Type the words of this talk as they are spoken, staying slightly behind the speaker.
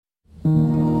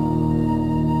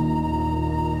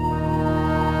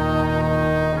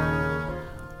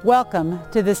Welcome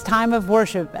to this time of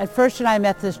worship at First United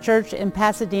Methodist Church in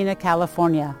Pasadena,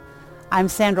 California. I'm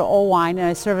Sandra Olwine and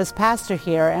I serve as pastor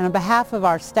here, and on behalf of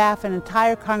our staff and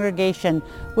entire congregation,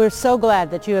 we're so glad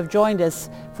that you have joined us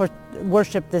for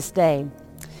worship this day.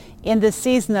 In this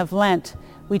season of Lent,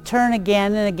 we turn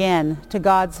again and again to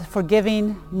God's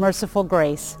forgiving, merciful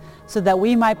grace so that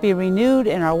we might be renewed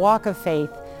in our walk of faith,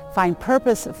 find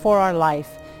purpose for our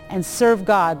life, and serve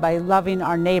God by loving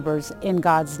our neighbors in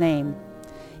God's name.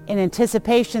 In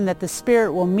anticipation that the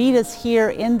Spirit will meet us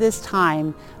here in this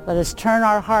time, let us turn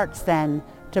our hearts then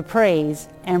to praise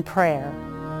and prayer.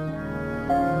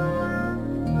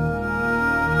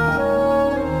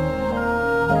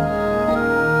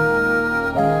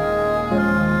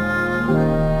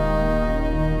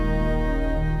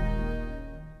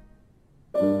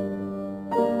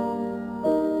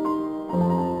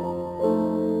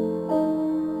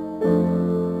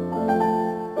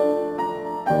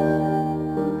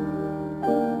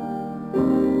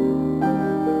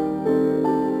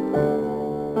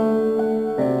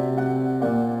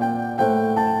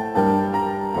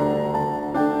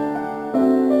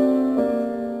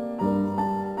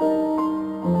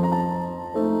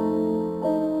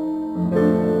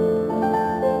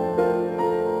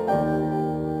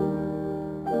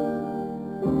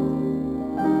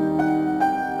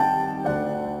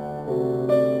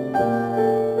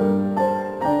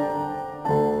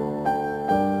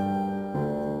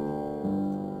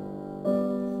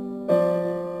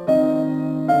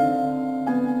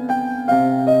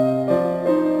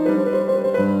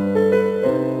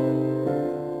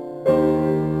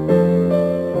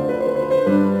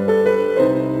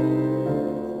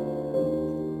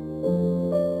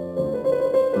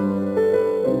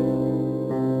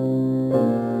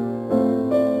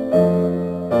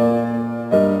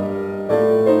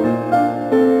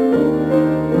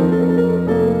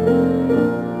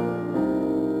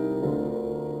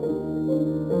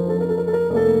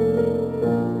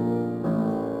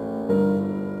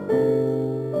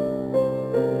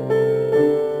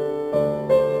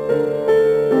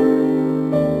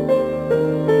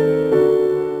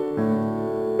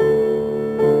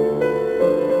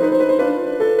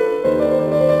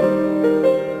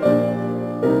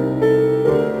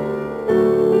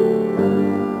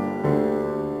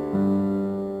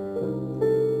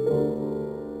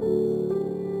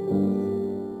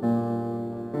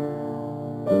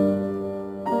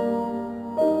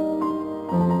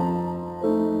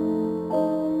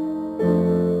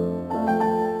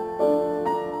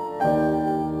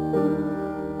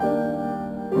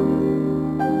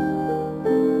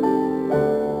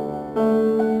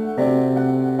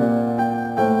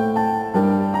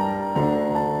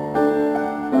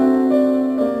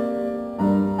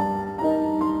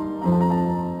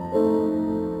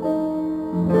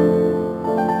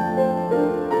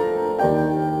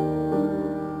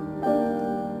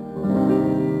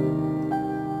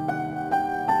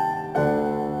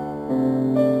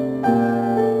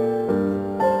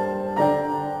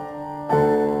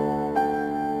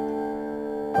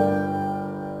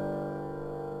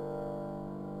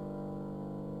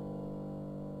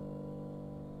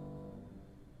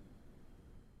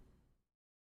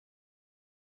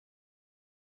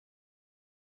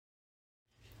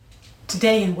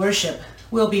 Today in worship,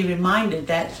 we'll be reminded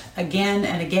that again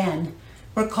and again,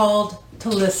 we're called to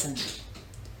listen.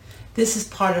 This is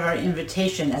part of our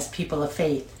invitation as people of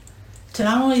faith, to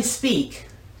not only speak,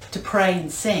 to pray and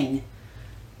sing,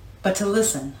 but to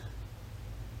listen.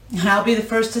 And I'll be the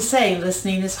first to say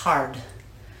listening is hard.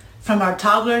 From our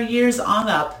toddler years on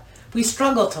up, we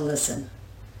struggle to listen,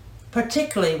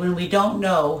 particularly when we don't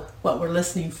know what we're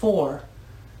listening for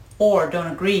or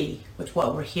don't agree with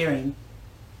what we're hearing.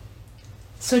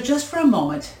 So just for a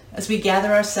moment, as we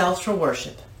gather ourselves for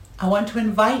worship, I want to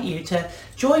invite you to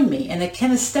join me in a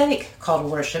kinesthetic call to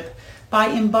worship by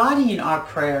embodying our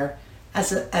prayer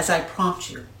as I prompt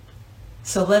you.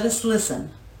 So let us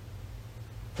listen.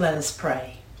 Let us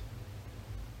pray.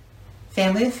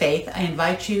 Family of faith, I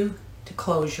invite you to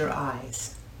close your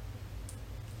eyes.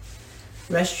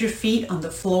 Rest your feet on the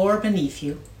floor beneath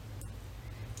you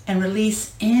and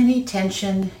release any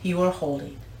tension you are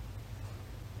holding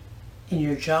in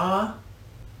your jaw,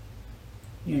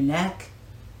 your neck,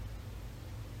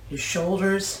 your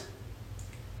shoulders,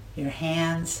 your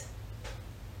hands,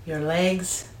 your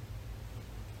legs,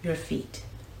 your feet.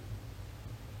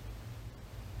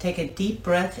 Take a deep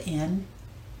breath in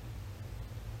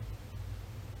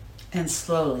and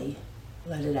slowly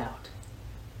let it out.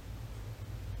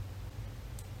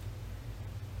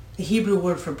 The Hebrew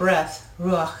word for breath,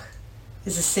 ruach,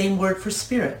 is the same word for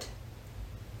spirit.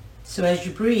 So as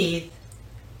you breathe,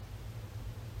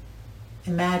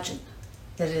 imagine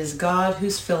that it is God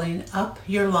who's filling up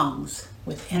your lungs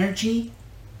with energy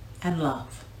and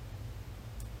love.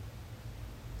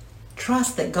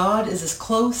 Trust that God is as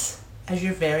close as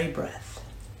your very breath.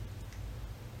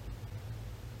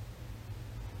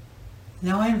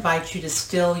 Now I invite you to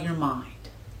still your mind.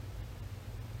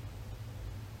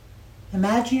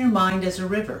 Imagine your mind as a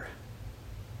river.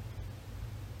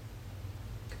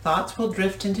 Thoughts will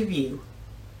drift into view.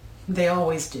 They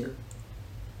always do.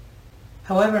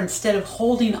 However, instead of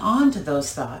holding on to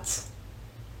those thoughts,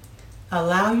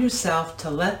 allow yourself to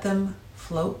let them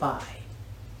float by.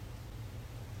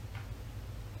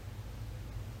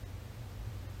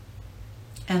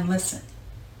 And listen.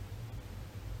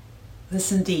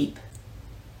 Listen deep.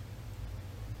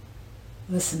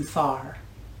 Listen far.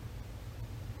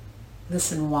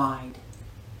 Listen wide.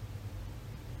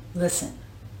 Listen.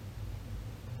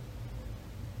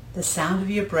 The sound of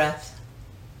your breath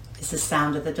is the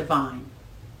sound of the divine.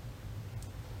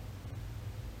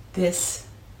 This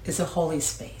is a holy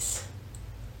space.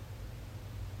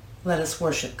 Let us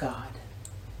worship God.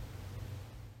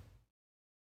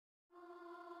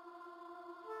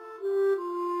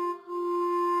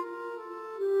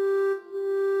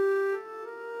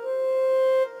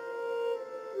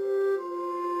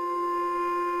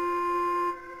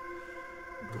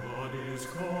 God is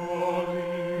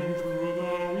calling through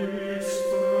the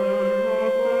whisper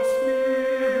of the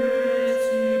Spirit's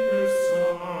deepest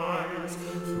sighs,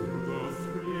 through the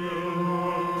thrill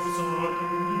of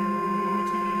sudden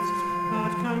beauties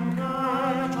that can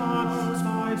catch us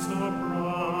by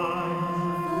surprise.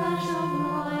 Flash of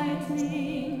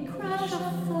lightning, crash of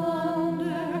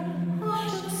thunder,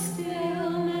 hush of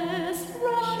stillness,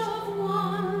 rush of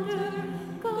wonder.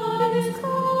 God is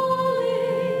calling,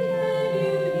 can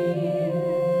you hear?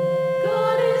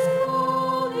 God is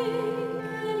calling,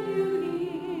 can you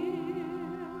hear?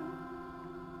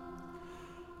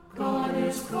 God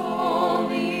is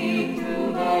calling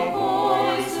through the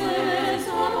voices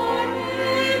of our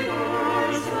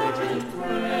neighbors' urgent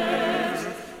prayers,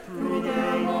 through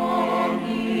their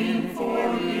longing for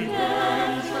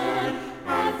redemption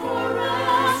and for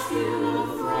rescue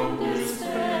from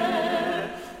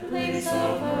despair. Place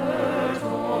of hurt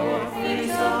or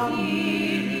face of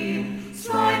healing,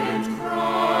 strident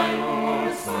cry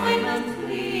or silent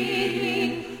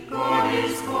pleading. God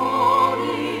is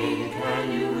calling, can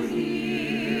you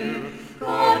hear?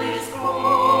 God is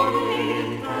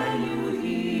calling, can you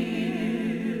hear?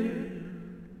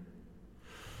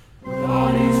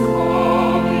 God is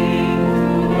calling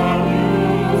through the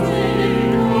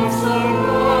music of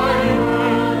survival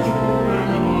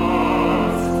and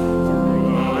loss, through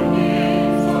the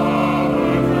hymns of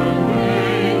earth and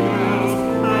angels,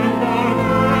 and the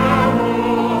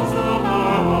carols of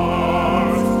our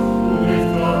hearts.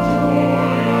 Lift the joy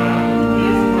and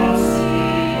give the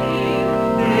singing,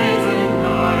 days and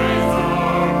nights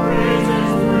our praises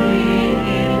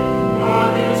bringing.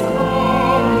 God is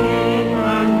calling,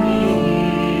 and we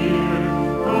hear.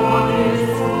 God is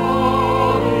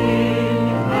calling,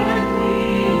 and we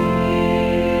hear.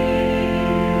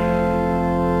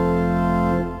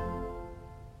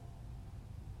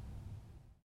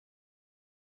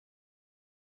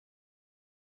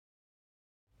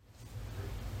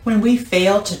 When we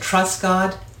fail to trust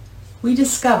God, we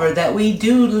discover that we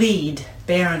do lead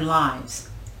barren lives.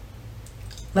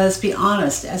 Let us be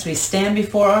honest as we stand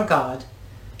before our God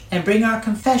and bring our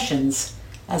confessions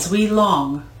as we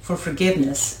long for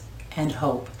forgiveness and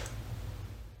hope.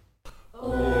 O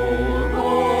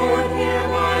Lord, hear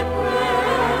my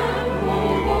prayer. O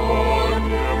Lord,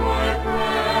 hear my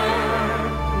prayer.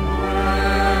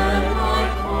 When I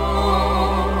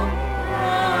call,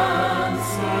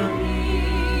 answer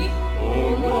me. O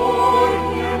Lord,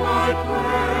 hear my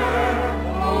prayer.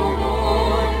 O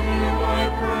Lord, hear my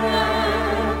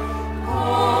prayer.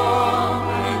 Come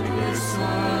and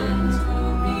listen to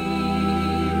me.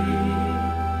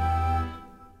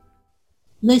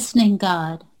 Listening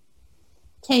God,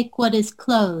 take what is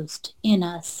closed in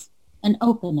us and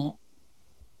open it.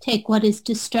 Take what is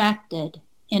distracted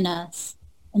in us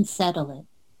and settle it.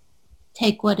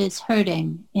 Take what is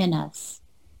hurting in us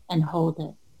and hold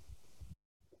it.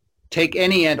 Take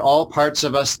any and all parts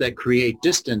of us that create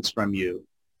distance from you.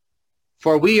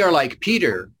 For we are like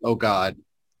Peter, O God.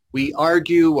 We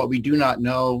argue what we do not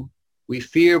know. We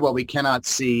fear what we cannot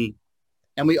see.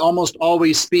 And we almost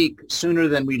always speak sooner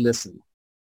than we listen.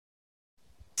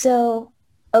 So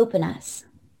open us,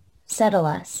 settle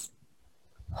us,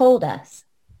 hold us,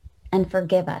 and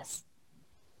forgive us.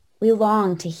 We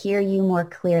long to hear you more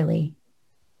clearly.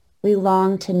 we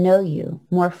long to know you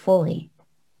more fully.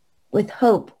 With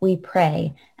hope we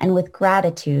pray, and with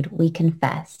gratitude we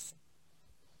confess.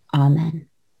 Amen.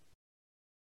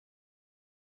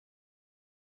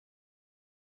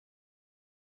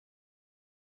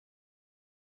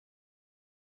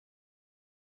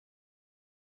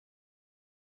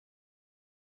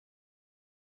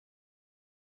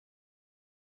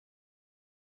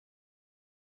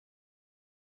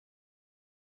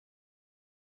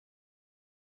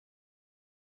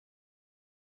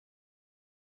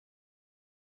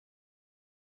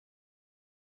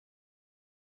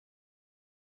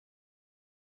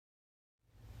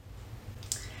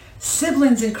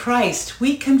 Siblings in Christ,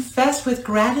 we confess with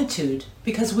gratitude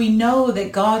because we know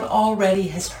that God already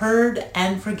has heard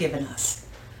and forgiven us,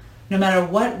 no matter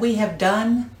what we have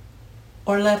done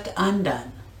or left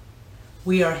undone.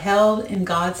 We are held in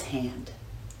God's hand.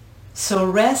 So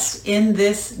rest in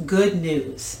this good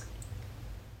news.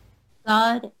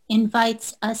 God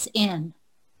invites us in.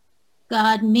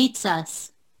 God meets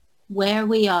us where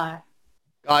we are.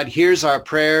 God hears our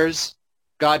prayers.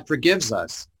 God forgives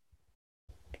us.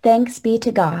 Thanks be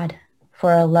to God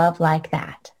for a love like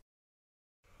that.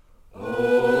 O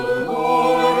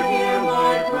Lord, hear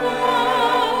my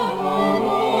prayer. O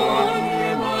Lord,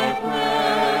 hear my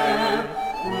prayer.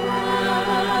 When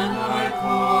I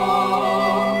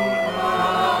call,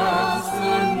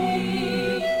 answer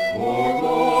me. O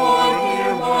Lord,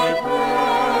 hear my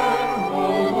prayer. O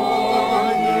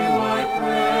Lord, hear my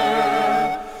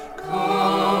prayer.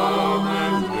 Come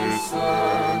and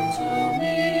listen to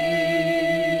me.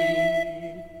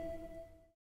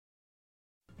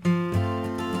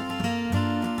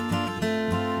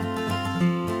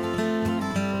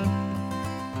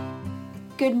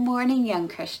 Good morning, young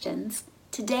Christians.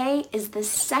 Today is the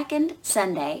second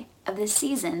Sunday of the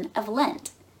season of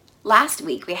Lent. Last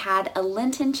week we had a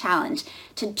Lenten challenge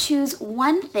to choose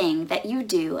one thing that you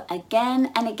do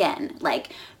again and again, like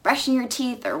brushing your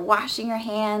teeth or washing your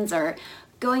hands or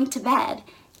going to bed.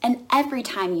 And every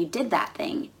time you did that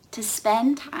thing, to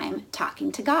spend time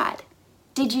talking to God.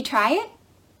 Did you try it?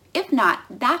 If not,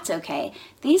 that's okay.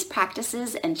 These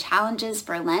practices and challenges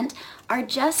for Lent are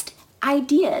just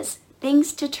ideas,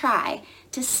 things to try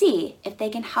to see if they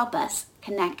can help us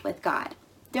connect with God.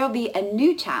 There will be a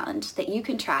new challenge that you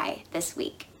can try this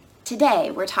week.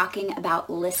 Today, we're talking about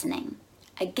listening.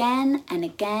 Again and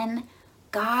again,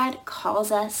 God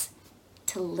calls us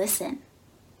to listen.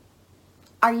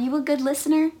 Are you a good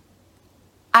listener?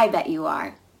 I bet you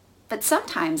are. But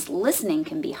sometimes listening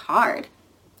can be hard.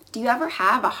 Do you ever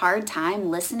have a hard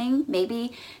time listening,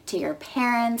 maybe to your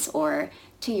parents or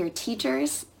to your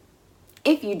teachers?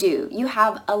 If you do, you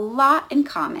have a lot in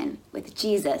common with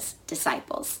Jesus'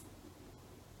 disciples.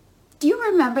 Do you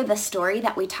remember the story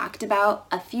that we talked about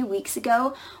a few weeks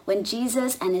ago when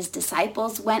Jesus and his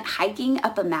disciples went hiking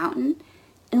up a mountain?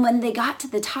 And when they got to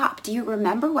the top, do you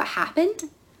remember what happened?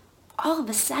 All of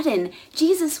a sudden,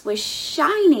 Jesus was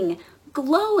shining,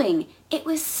 glowing. It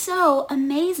was so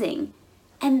amazing.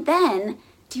 And then,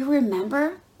 do you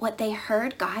remember what they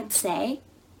heard God say?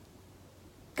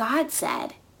 God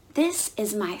said, "This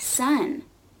is my son,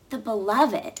 the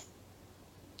beloved.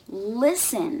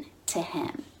 Listen to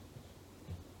him."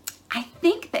 I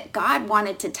think that God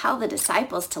wanted to tell the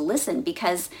disciples to listen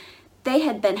because they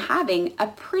had been having a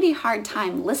pretty hard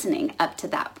time listening up to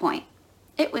that point.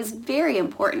 It was very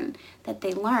important that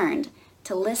they learned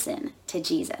to listen to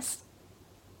Jesus.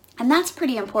 And that's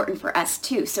pretty important for us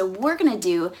too. So we're going to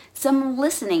do some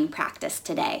listening practice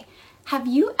today. Have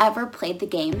you ever played the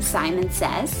game Simon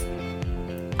Says?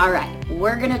 All right,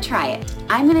 we're going to try it.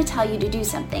 I'm going to tell you to do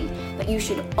something, but you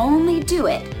should only do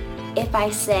it if I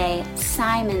say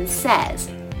Simon Says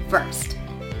first.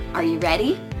 Are you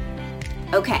ready?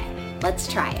 Okay, let's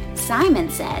try it. Simon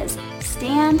says,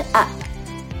 stand up.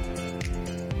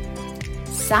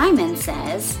 Simon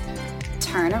says,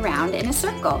 turn around in a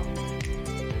circle.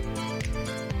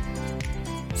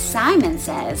 Simon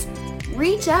says,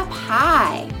 reach up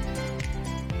high.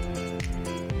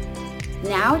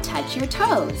 Now touch your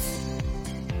toes.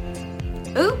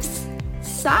 Oops,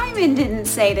 Simon didn't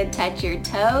say to touch your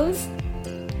toes.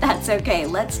 That's okay,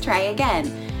 let's try again.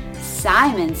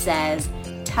 Simon says,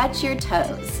 touch your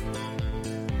toes.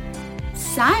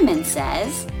 Simon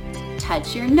says,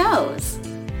 touch your nose.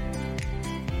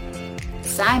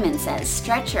 Simon says,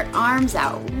 stretch your arms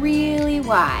out really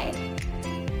wide.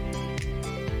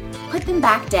 Put them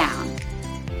back down.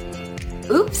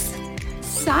 Oops,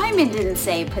 Simon didn't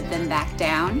say put them back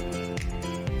down.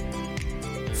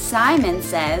 Simon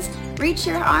says, reach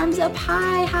your arms up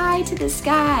high, high to the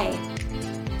sky.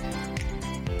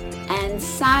 And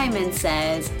Simon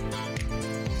says,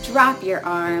 drop your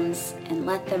arms and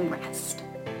let them rest.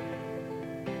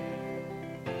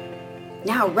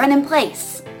 Now run in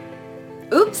place.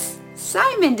 Oops,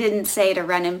 Simon didn't say to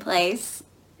run in place.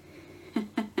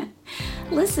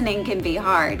 Listening can be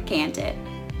hard, can't it?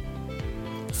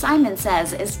 Simon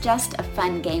Says is just a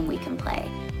fun game we can play,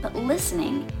 but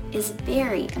listening is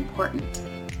very important.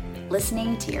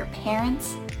 Listening to your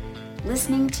parents,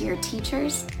 listening to your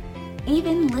teachers,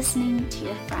 even listening to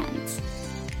your friends.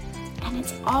 And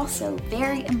it's also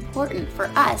very important for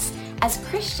us as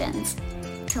Christians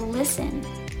to listen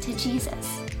to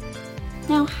Jesus.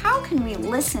 Now, how can we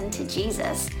listen to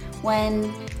Jesus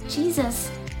when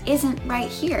Jesus isn't right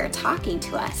here talking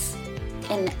to us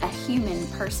in a human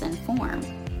person form?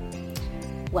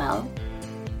 Well,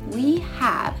 we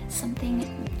have something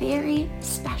very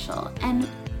special and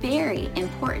very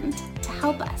important to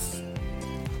help us.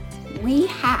 We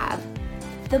have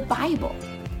the Bible.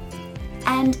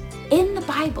 And in the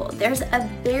Bible, there's a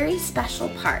very special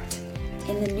part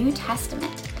in the New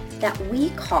Testament that we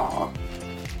call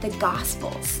the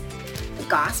Gospels. The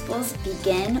Gospels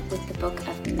begin with the book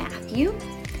of Matthew,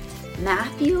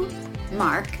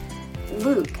 Mark,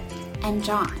 Luke, and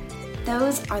John.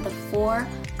 Those are the 4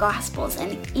 Gospels,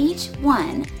 and each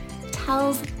one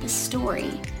tells the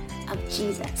story of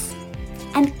Jesus.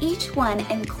 And each one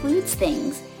includes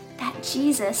things that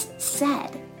Jesus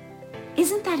said.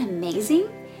 Isn't that amazing?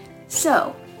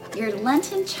 So, your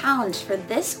Lenten challenge for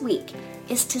this week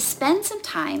is to spend some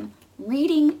time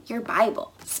reading your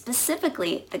Bible,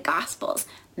 specifically the Gospels,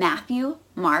 Matthew,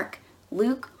 Mark,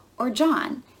 Luke, or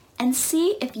John, and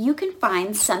see if you can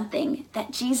find something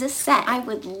that Jesus said. I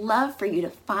would love for you to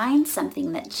find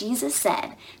something that Jesus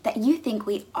said that you think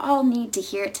we all need to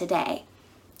hear today,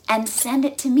 and send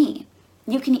it to me.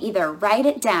 You can either write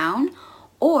it down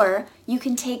or you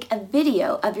can take a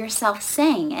video of yourself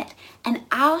saying it, and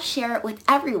I'll share it with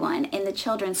everyone in the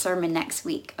children's sermon next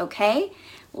week, okay?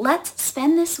 Let's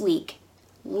spend this week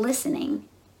listening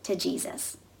to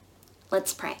Jesus.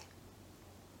 Let's pray.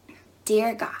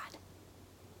 Dear God,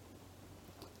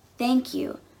 thank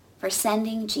you for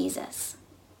sending Jesus.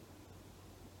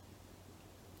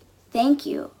 Thank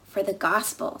you for the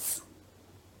Gospels,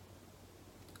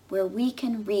 where we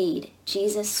can read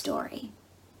Jesus' story.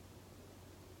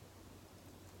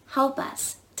 Help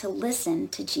us to listen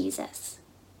to Jesus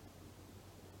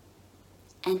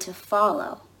and to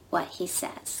follow what he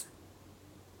says.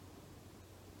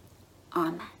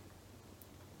 Amen.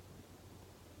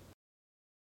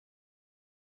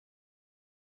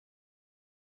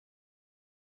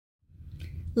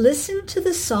 Listen to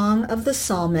the song of the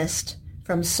psalmist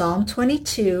from Psalm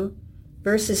 22,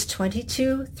 verses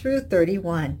 22 through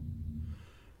 31.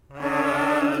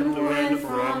 And when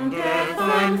from death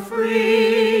I'm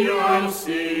free, I'll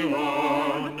sing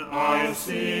on, I'll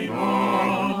sing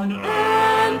on.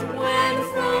 And when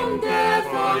from death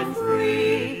I'm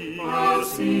free, I'll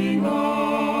sing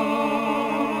on.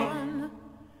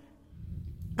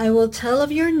 I will tell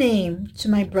of your name to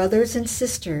my brothers and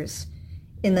sisters.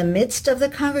 In the midst of the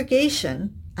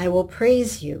congregation, I will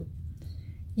praise you.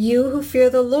 You who fear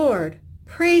the Lord,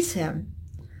 praise him.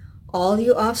 All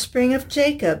you offspring of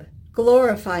Jacob,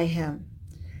 glorify him.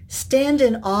 Stand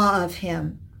in awe of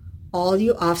him, all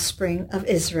you offspring of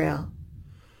Israel.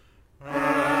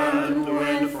 And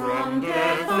when from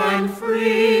death I'm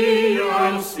free,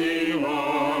 I'll sing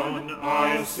on,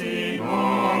 I'll sing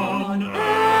on.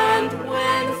 And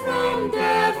when from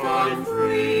death I'm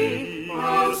free,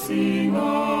 I'll sing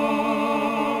on.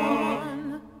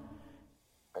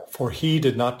 For he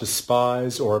did not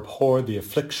despise or abhor the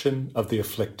affliction of the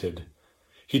afflicted.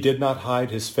 He did not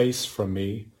hide his face from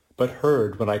me, but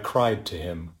heard when I cried to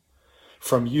him.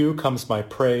 From you comes my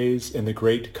praise in the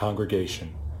great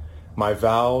congregation. My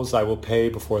vows I will pay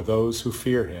before those who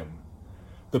fear him.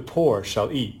 The poor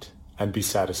shall eat and be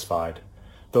satisfied.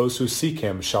 Those who seek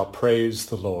him shall praise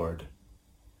the Lord.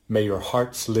 May your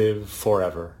hearts live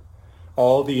forever.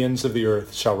 All the ends of the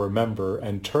earth shall remember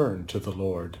and turn to the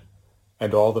Lord,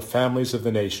 and all the families of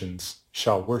the nations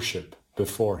shall worship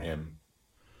before him.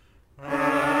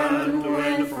 And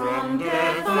when from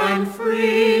death I'm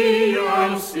free,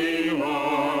 I'll sing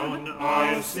on,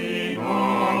 I'll sing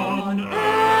on.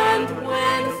 And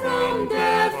when from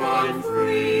death I'm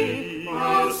free,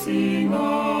 I'll sing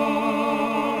on.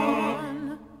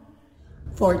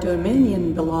 For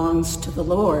dominion belongs to the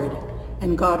Lord,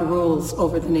 and God rules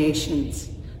over the nations.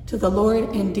 To the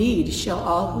Lord indeed shall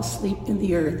all who sleep in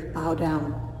the earth bow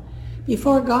down.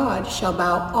 Before God shall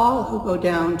bow all who go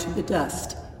down to the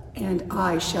dust, and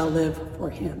I shall live for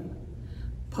him.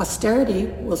 Posterity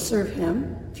will serve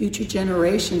him. Future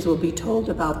generations will be told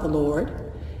about the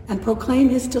Lord. and proclaim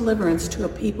his deliverance to a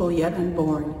people yet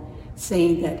unborn,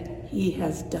 saying that he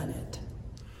has done it.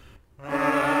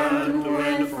 And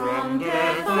when from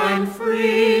death I'm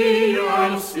free,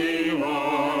 I'll sing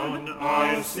on,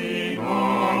 I'll sing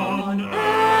on.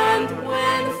 And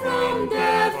when from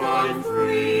death I'm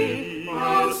free,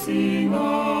 I'll sing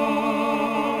on.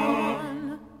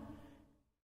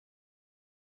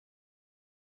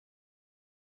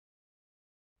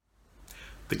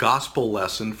 The gospel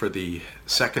lesson for the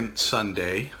second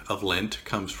Sunday of Lent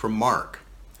comes from Mark,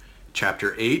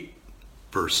 chapter 8,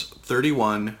 verse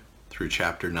 31 through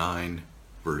chapter 9,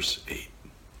 verse 8.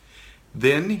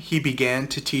 Then he began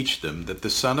to teach them that the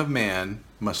Son of Man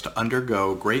must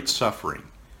undergo great suffering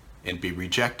and be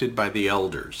rejected by the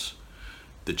elders,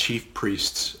 the chief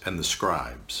priests and the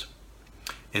scribes,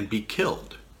 and be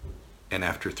killed, and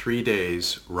after 3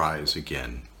 days rise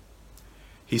again.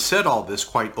 He said all this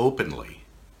quite openly.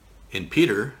 And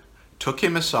Peter took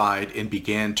him aside and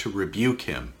began to rebuke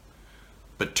him.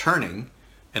 But turning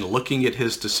and looking at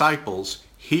his disciples,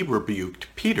 he rebuked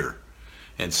Peter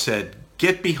and said,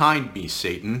 "Get behind me,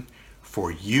 Satan,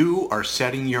 for you are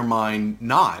setting your mind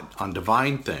not on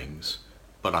divine things,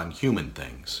 but on human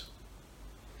things."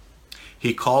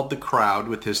 He called the crowd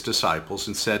with his disciples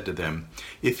and said to them,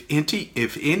 If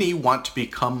any want to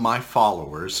become my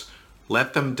followers,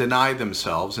 let them deny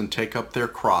themselves and take up their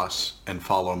cross and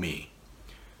follow me.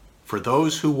 For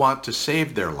those who want to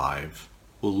save their life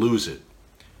will lose it,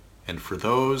 and for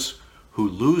those who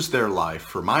lose their life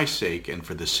for my sake and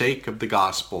for the sake of the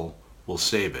gospel will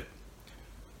save it.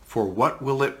 For what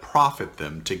will it profit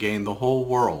them to gain the whole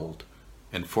world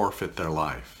and forfeit their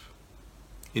life?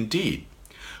 Indeed,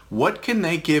 what can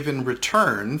they give in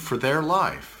return for their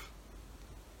life?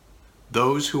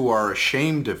 Those who are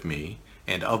ashamed of me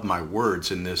and of my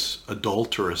words in this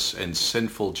adulterous and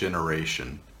sinful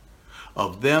generation,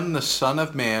 of them the Son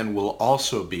of Man will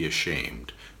also be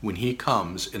ashamed when he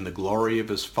comes in the glory of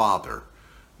his Father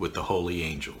with the holy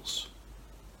angels.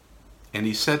 And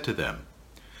he said to them,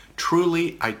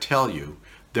 Truly I tell you,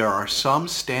 there are some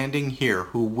standing here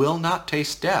who will not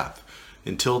taste death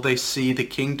until they see the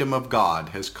kingdom of God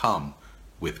has come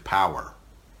with power.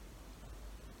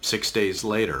 6 days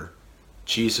later,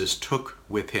 Jesus took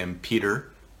with him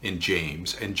Peter and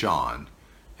James and John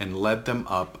and led them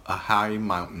up a high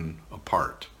mountain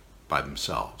apart by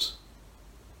themselves.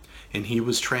 And he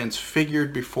was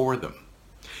transfigured before them,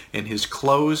 and his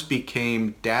clothes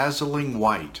became dazzling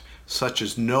white, such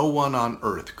as no one on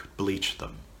earth could bleach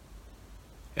them.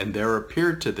 And there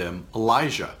appeared to them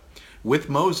Elijah with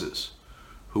Moses,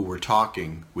 who were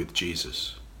talking with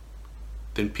Jesus.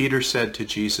 Then Peter said to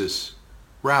Jesus,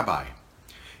 Rabbi,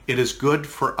 it is good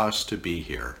for us to be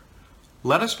here.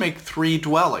 Let us make 3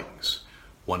 dwellings,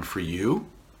 one for you,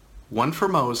 one for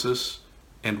Moses,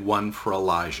 and one for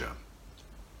Elijah.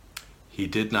 He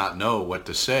did not know what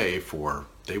to say, for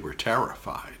they were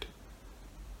terrified.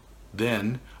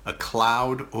 Then a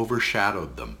cloud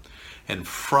overshadowed them, and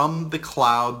from the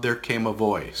cloud there came a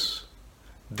voice.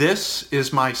 This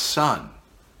is my Son,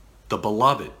 the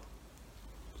Beloved.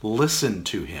 Listen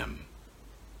to him.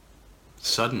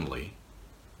 Suddenly,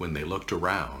 when they looked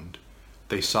around,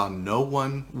 they saw no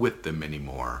one with them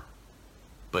anymore,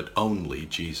 but only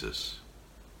Jesus.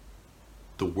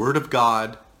 The word of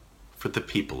God for the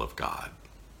people of God.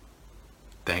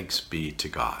 Thanks be to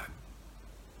God.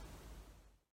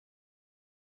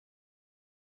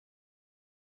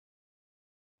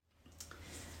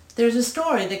 There's a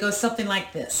story that goes something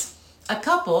like this. A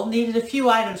couple needed a few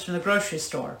items from the grocery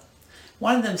store.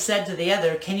 One of them said to the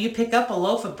other, "Can you pick up a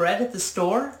loaf of bread at the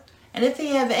store? And if they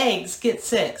have eggs, get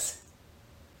 6.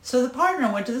 So the partner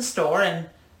went to the store and,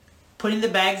 putting the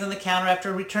bags on the counter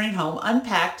after returning home,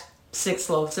 unpacked 6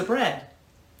 loaves of bread.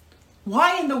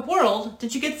 "Why in the world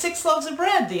did you get 6 loaves of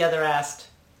bread?" the other asked.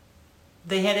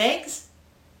 "They had eggs?"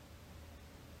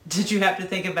 Did you have to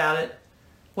think about it?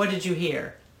 What did you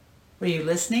hear? Were you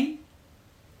listening?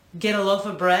 Get a loaf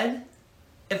of bread?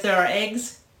 If there are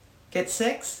eggs, get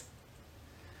 6?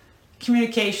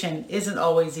 Communication isn't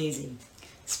always easy.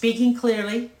 Speaking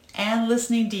clearly and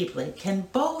listening deeply can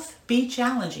both be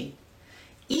challenging.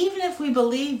 Even if we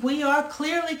believe we are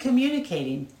clearly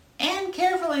communicating and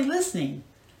carefully listening,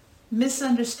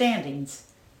 misunderstandings,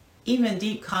 even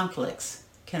deep conflicts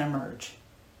can emerge.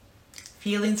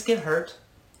 Feelings get hurt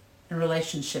and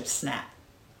relationships snap.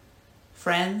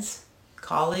 Friends,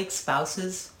 colleagues,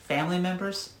 spouses, family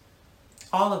members,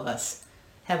 all of us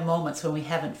have moments when we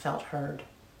haven't felt heard.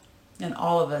 And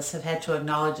all of us have had to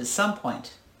acknowledge at some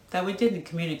point that we didn't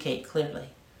communicate clearly.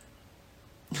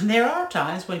 There are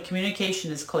times when communication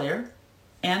is clear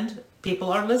and people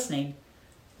are listening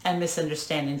and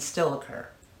misunderstandings still occur.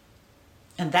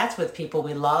 And that's with people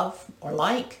we love or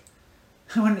like.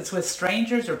 When it's with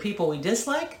strangers or people we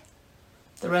dislike,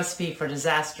 the recipe for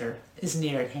disaster is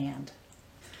near at hand.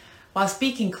 While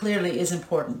speaking clearly is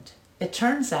important, it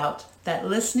turns out that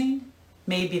listening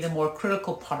may be the more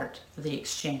critical part of the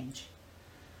exchange.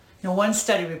 One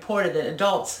study reported that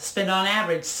adults spend on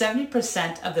average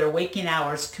 70% of their waking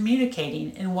hours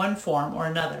communicating in one form or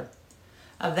another.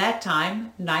 Of that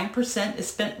time, 9% is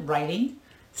spent writing,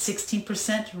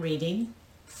 16% reading,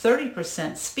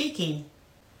 30% speaking,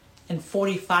 and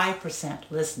 45%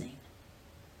 listening.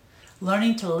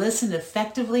 Learning to listen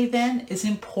effectively, then, is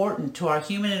important to our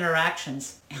human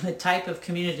interactions and the type of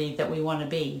community that we want to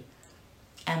be.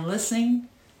 And listening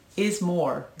is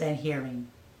more than hearing.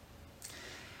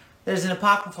 There's an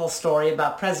apocryphal story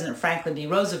about President Franklin D.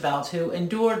 Roosevelt, who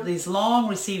endured these long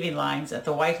receiving lines at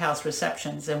the White House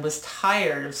receptions and was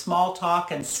tired of small talk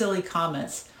and silly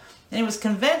comments, and he was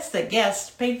convinced that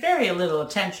guests paid very little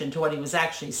attention to what he was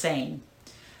actually saying.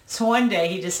 So one day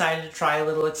he decided to try a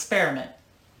little experiment.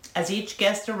 As each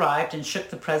guest arrived and shook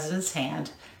the president's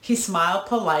hand, he smiled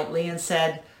politely and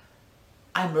said,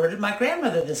 "I murdered my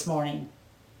grandmother this morning."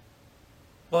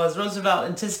 Well, as Roosevelt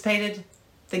anticipated,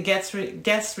 the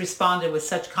guests responded with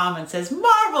such comments as,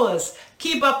 "Marvelous!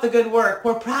 Keep up the good work.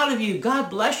 We're proud of you. God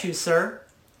bless you, sir."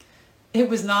 It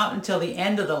was not until the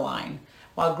end of the line,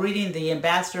 while greeting the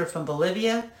ambassador from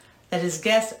Bolivia, that his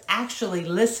guests actually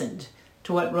listened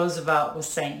to what Roosevelt was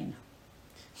saying.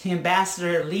 The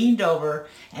ambassador leaned over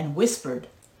and whispered,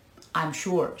 "I'm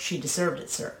sure she deserved it,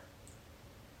 sir."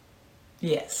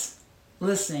 Yes,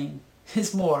 listening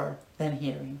is more than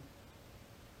hearing.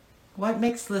 What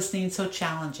makes listening so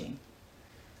challenging?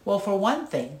 Well, for one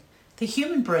thing, the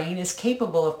human brain is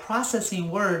capable of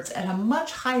processing words at a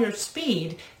much higher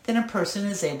speed than a person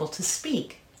is able to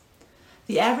speak.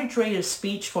 The average rate of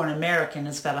speech for an American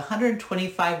is about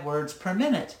 125 words per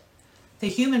minute. The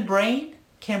human brain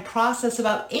can process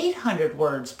about 800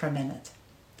 words per minute.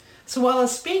 So while a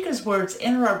speaker's words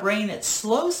enter our brain at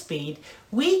slow speed,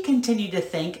 we continue to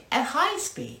think at high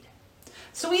speed.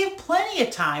 So we have plenty of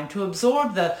time to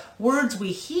absorb the words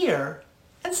we hear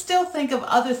and still think of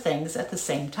other things at the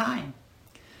same time.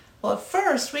 Well, at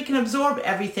first, we can absorb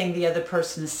everything the other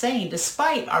person is saying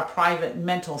despite our private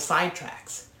mental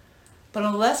sidetracks. But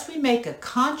unless we make a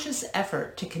conscious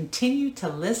effort to continue to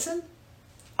listen,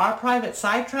 our private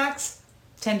sidetracks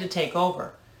tend to take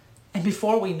over. And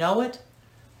before we know it,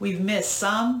 we've missed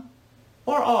some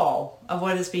or all of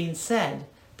what is being said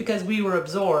because we were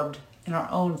absorbed in our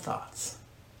own thoughts.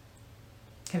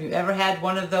 Have you ever had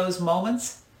one of those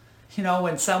moments?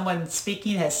 When someone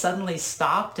speaking has suddenly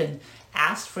stopped and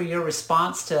asked for your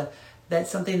response to that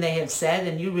something they have said,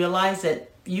 and you realize that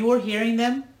you were hearing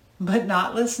them but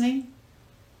not listening?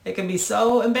 It can be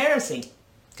so embarrassing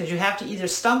because you have to either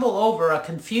stumble over a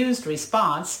confused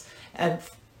response and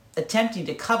attempting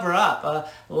to cover up a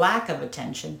lack of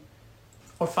attention,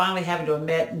 or finally having to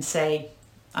admit and say,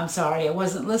 "I'm sorry, I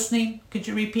wasn't listening. Could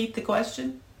you repeat the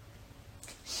question?"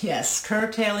 Yes,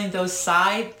 curtailing those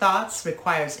side thoughts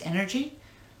requires energy,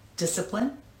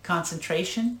 discipline,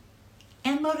 concentration,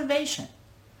 and motivation.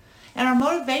 And our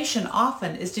motivation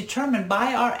often is determined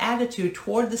by our attitude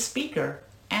toward the speaker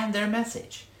and their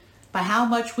message, by how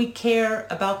much we care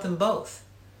about them both.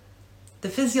 The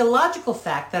physiological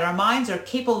fact that our minds are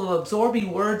capable of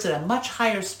absorbing words at a much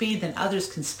higher speed than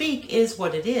others can speak is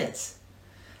what it is.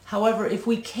 However, if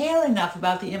we care enough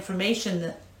about the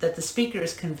information that the speaker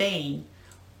is conveying,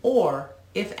 or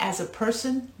if as a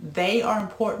person they are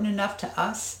important enough to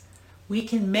us, we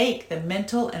can make the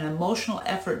mental and emotional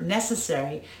effort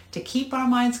necessary to keep our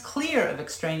minds clear of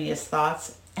extraneous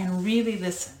thoughts and really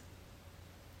listen.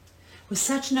 With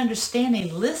such an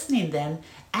understanding, listening then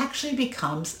actually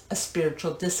becomes a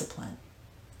spiritual discipline.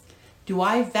 Do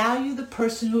I value the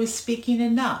person who is speaking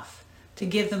enough to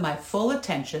give them my full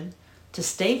attention, to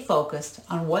stay focused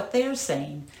on what they are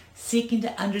saying, seeking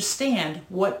to understand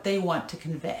what they want to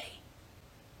convey?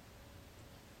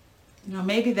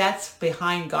 Maybe that's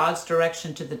behind God's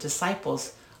direction to the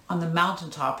disciples on the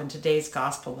mountaintop in today's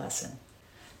gospel lesson.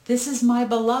 "This is my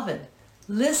beloved.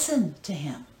 Listen to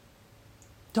him."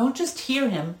 Don't just hear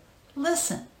him,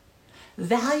 listen.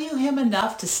 Value him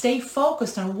enough to stay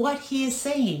focused on what he is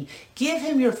saying. Give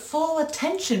him your full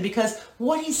attention because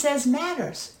what he says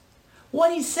matters.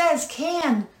 What he says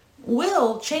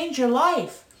will change your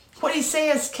life. What he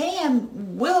says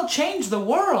will change the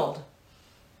world.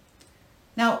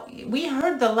 Now, we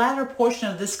heard the latter portion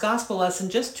of this gospel lesson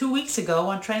just 2 weeks ago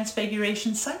on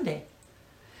Transfiguration Sunday.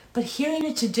 But hearing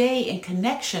it today in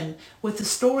connection with the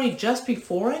story just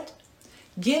before it,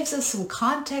 gives us some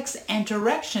context and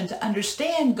direction to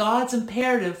understand God's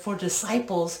imperative for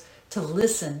disciples to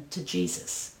listen to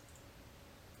Jesus.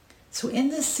 So in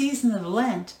this season of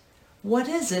Lent, what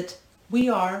is it we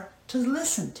are to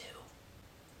listen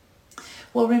to?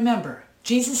 Well, remember,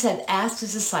 Jesus had asked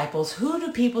his disciples, "Who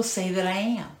do people say that I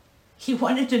am?" He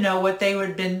wanted to know what they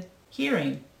had been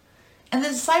hearing. And the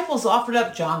disciples offered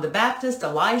up John the Baptist,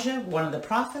 Elijah, one of the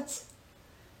prophets.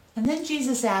 And then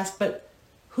Jesus asked, "But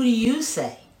who do you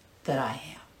say that I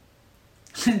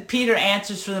am?" And Peter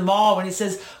answers for them all when he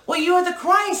says, "Well, you are the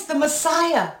Christ, the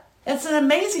Messiah." It's an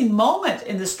amazing moment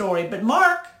in the story, but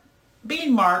Mark,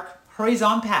 being Mark, hurries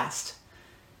on past.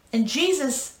 And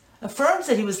Jesus affirms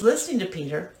that he was listening to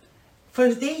Peter, for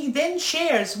he then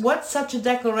shares what such a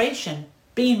declaration,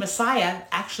 being Messiah,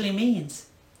 actually means.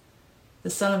 The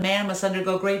Son of Man must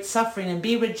undergo great suffering and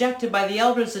be rejected by the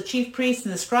elders, the chief priests,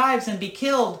 and the scribes, and be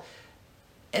killed.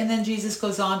 And then Jesus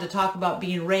goes on to talk about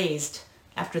being raised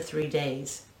after 3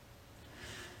 days.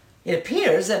 It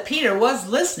appears that Peter was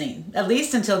listening, at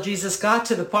least until Jesus got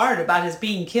to the part about his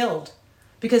being killed.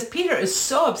 Because Peter is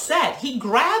so upset, he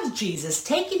grabs Jesus,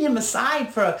 taking him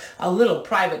aside for a little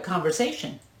private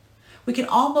conversation. We can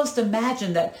almost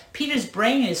imagine that Peter's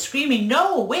brain is screaming,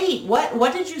 "No, wait,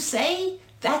 what did you say?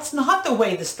 That's not the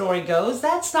way the story goes.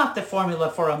 That's not the formula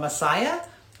for a Messiah.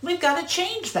 We've got to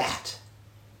change that."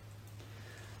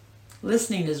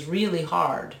 Listening is really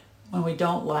hard when we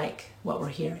don't like what we're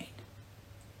hearing.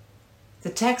 The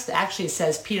text actually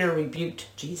says Peter rebuked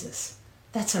Jesus.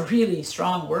 That's a really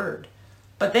strong word.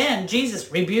 But then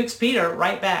Jesus rebukes Peter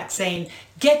right back, saying,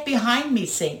 "Get behind me,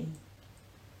 Satan."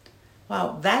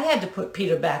 Well, that had to put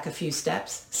Peter back a few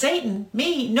steps. "Satan?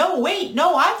 Me? No, wait,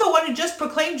 no, I'm the one who just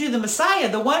proclaimed you the Messiah,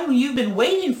 the one who you've been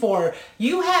waiting for.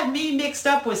 You have me mixed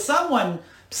up with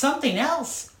something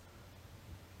else."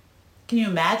 Can you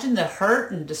imagine the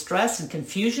hurt and distress and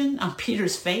confusion on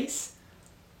Peter's face?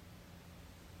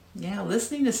 Yeah,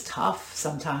 listening is tough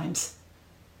sometimes.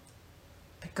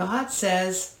 But God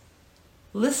says,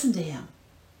 listen to him.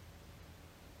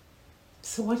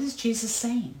 So what is Jesus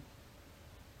saying?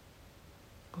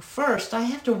 Well, first, I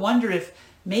have to wonder if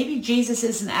maybe Jesus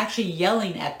isn't actually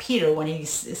yelling at Peter when he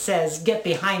says, "Get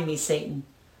behind me, Satan."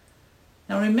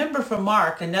 Now remember, for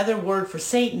Mark, another word for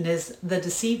Satan is the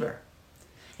deceiver.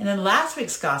 And in last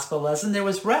week's gospel lesson, there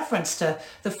was reference to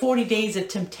the 40 days of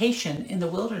temptation in the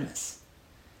wilderness.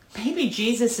 Maybe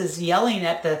Jesus is yelling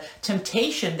at the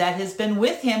temptation that has been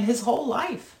with him his whole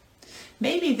life.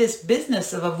 Maybe this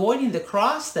business of avoiding the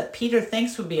cross that Peter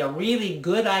thinks would be a really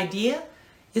good idea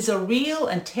is a real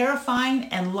and terrifying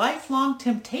and lifelong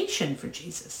temptation for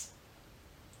Jesus.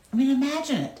 I mean,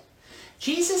 imagine it.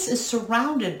 Jesus is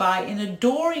surrounded by an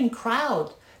adoring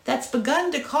crowd that's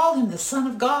begun to call him the Son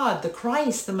of God, the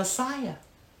Christ, the Messiah.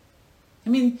 I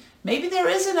mean, maybe there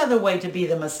is another way to be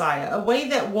the Messiah, a way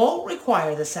that won't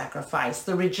require the sacrifice,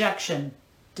 the rejection,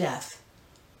 death.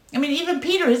 I mean, even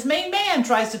Peter, his main man,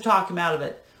 tries to talk him out of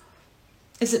it.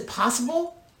 Is it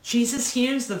possible Jesus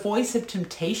hears the voice of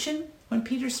temptation when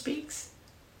Peter speaks?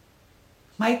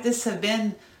 Might this have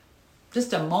been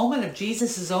just a moment of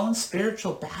Jesus' own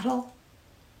spiritual battle?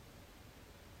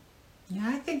 Yeah,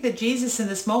 I think that Jesus in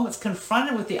this moment is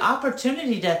confronted with the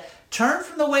opportunity to turn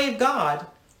from the way of God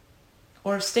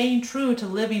or staying true to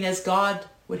living as God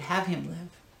would have him live.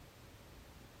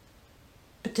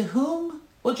 But to whom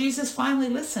will Jesus finally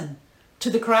listen? To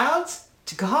the crowds?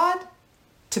 To God?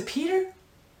 To Peter?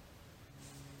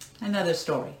 Another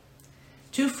story.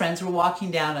 Two friends were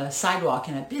walking down a sidewalk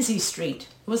in a busy street.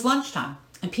 It was lunchtime,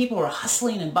 and people were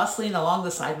hustling and bustling along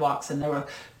the sidewalks, and there were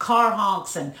car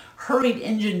honks and hurried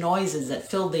engine noises that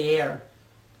filled the air.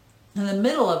 In the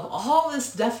middle of all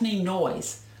this deafening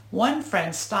noise, one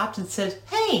friend stopped and said,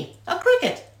 "Hey, a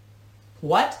cricket."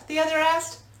 "What?" the other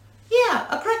asked. "Yeah,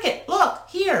 a cricket. Look,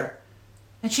 here."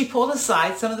 And she pulled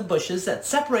aside some of the bushes that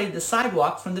separated the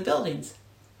sidewalk from the buildings.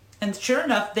 And sure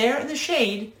enough, there in the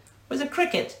shade was a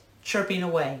cricket chirping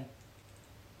away.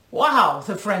 "Wow,"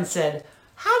 the friend said.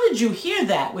 "How did you hear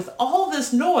that with all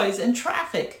this noise and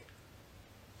traffic?"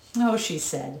 "Oh," she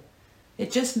said,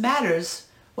 "it just matters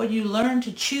what you learn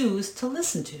to choose to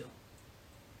listen to."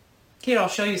 "Here, I'll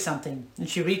show you something." And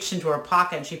she reached into her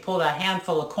pocket and she pulled a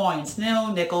handful of coins,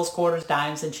 nickels, quarters,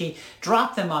 dimes, and she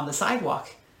dropped them on the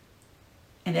sidewalk.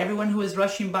 And everyone who was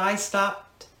rushing by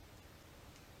stopped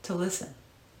to listen.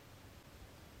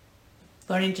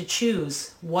 Learning to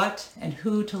choose what and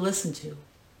who to listen to.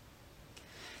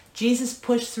 Jesus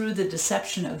pushed through the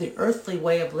deception of the earthly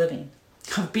way of living,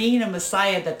 of being a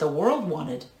Messiah that the world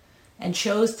wanted, and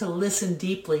chose to listen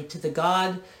deeply to the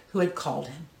God who had called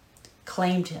him,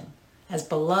 claimed him as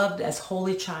beloved, as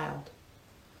holy child.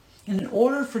 And in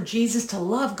order for Jesus to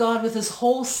love God with his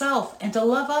whole self and to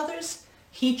love others,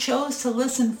 he chose to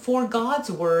listen for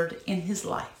God's word in his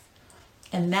life.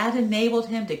 And that enabled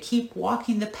him to keep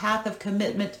walking the path of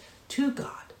commitment to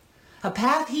God, a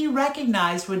path he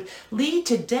recognized would lead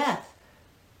to death,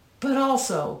 but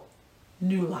also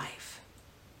new life.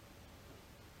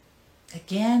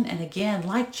 Again and again,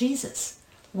 like Jesus,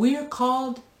 we're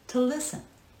called to listen.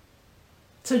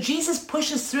 So Jesus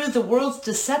pushes through the world's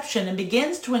deception and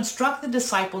begins to instruct the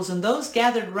disciples and those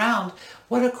gathered around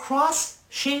what a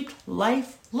cross-shaped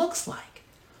life looks like,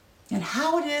 and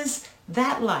how it is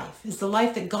that life is the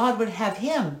life that God would have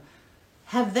him,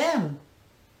 have them,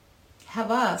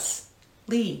 have us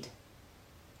lead.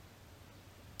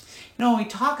 You know, when we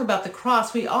talk about the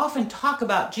cross, we often talk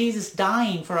about Jesus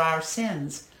dying for our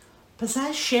sins. But as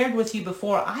I shared with you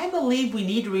before, I believe we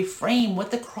need to reframe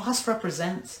what the cross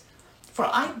represents. For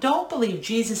I don't believe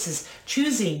Jesus is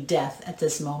choosing death at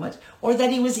this moment, or that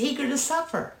he was eager to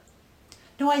suffer.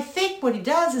 No, I think what he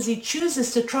does is he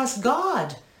chooses to trust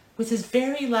God with his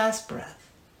very last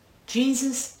breath.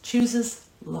 Jesus chooses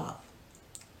love,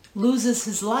 loses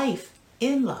his life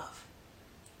in love.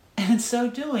 And in so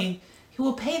doing, he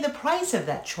will pay the price of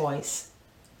that choice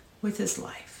with his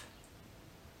life.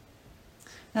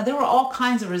 Now, there were all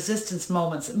kinds of resistance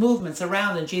movements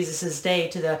around in Jesus' day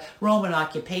to the Roman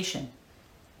occupation.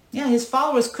 Yeah, his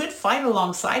followers could fight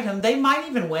alongside him. They might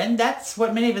even win. That's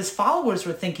what many of his followers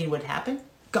were thinking would happen.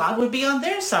 God would be on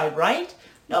their side, right?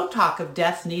 No talk of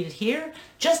death needed here.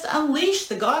 Just unleash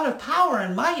the God of power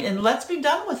and might and let's be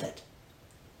done with it.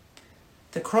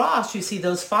 The cross, you see,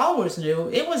 those followers knew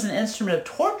it was an instrument of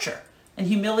torture and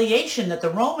humiliation that the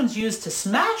Romans used to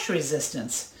smash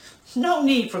resistance. No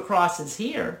need for crosses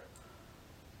here.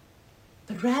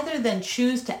 But rather than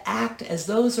choose to act as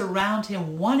those around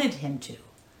him wanted him to,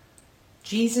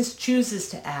 Jesus chooses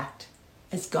to act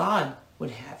as God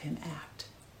would have him act.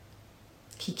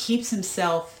 He keeps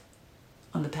himself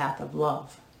on the path of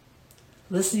love,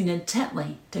 listening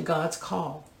intently to God's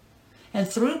call. And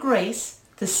through grace,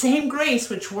 the same grace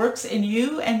which works in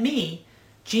you and me,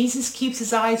 Jesus keeps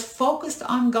his eyes focused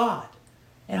on God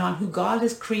and on who God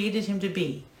has created him to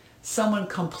be, someone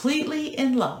completely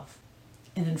in love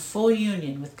and in full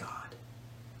union with God.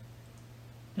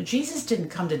 Now, Jesus didn't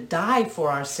come to die for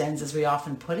our sins, as we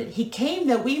often put it. He came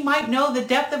that we might know the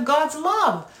depth of God's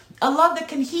love, a love that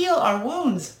can heal our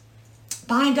wounds,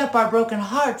 bind up our broken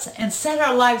hearts, and set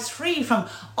our lives free from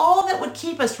all that would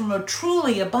keep us from a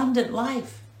truly abundant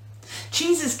life.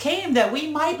 Jesus came that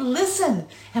we might listen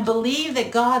and believe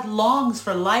that God longs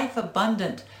for life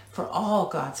abundant for all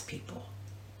God's people.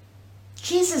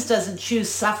 Jesus doesn't choose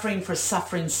suffering for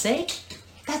suffering's sake.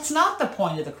 That's not the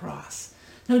point of the cross.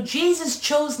 No, Jesus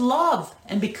chose love,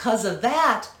 and because of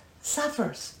that,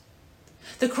 suffers.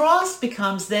 The cross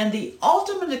becomes then the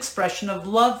ultimate expression of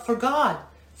love for God,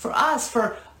 for us,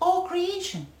 for all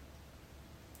creation.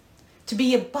 To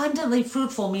be abundantly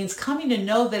fruitful means coming to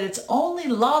know that it's only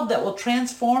love that will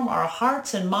transform our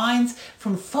hearts and minds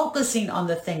from focusing on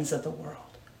the things of the world.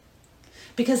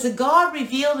 Because the God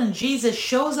revealed in Jesus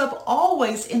shows up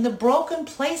always in the broken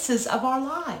places of our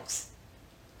lives.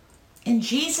 In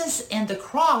Jesus and the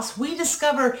cross, we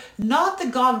discover not the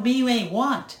God we may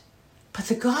want, but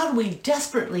the God we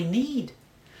desperately need.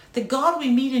 The God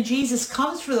we meet in Jesus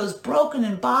comes for those broken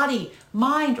in body,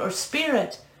 mind, or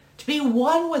spirit to be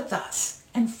one with us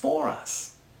and for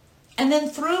us. And then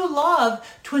through love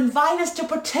to invite us to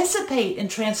participate in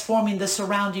transforming the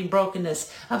surrounding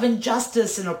brokenness of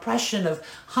injustice and oppression, of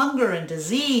hunger and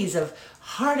disease, of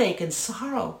heartache and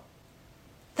sorrow.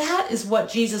 That is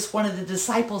what Jesus wanted the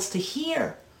disciples to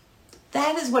hear.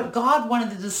 That is what God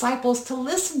wanted the disciples to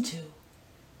listen to.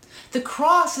 The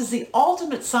cross is the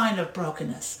ultimate sign of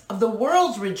brokenness, of the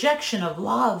world's rejection of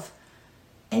love.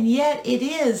 And yet it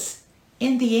is,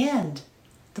 in the end,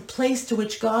 the place to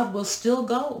which God will still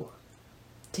go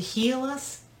to heal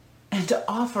us and to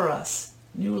offer us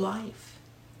new life.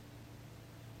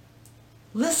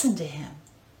 Listen to him.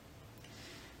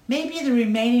 Maybe in the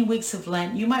remaining weeks of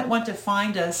Lent, you might want to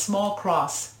find a small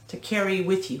cross to carry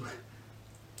with you.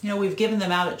 You know, we've given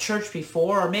them out at church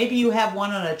before, or maybe you have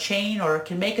one on a chain or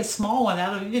can make a small one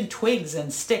out of even twigs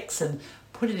and sticks and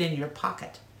put it in your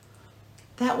pocket.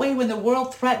 That way, when the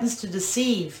world threatens to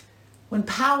deceive, when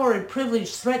power and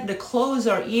privilege threaten to close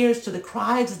our ears to the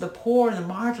cries of the poor and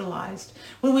the marginalized,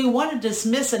 when we want to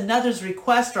dismiss another's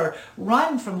request or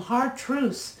run from hard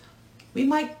truths, we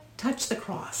might touch the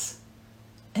cross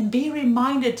and be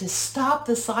reminded to stop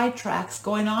the sidetracks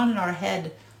going on in our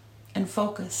head and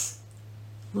focus,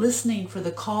 listening for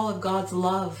the call of God's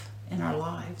love in our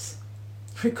lives,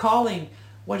 recalling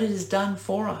what it has done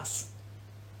for us.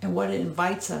 and what it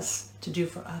invites us to do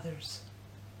for others.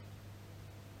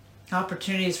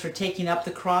 Opportunities for taking up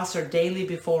the cross are daily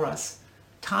before us.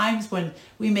 Times when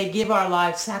we may give our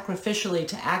lives sacrificially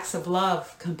to acts of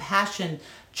love, compassion,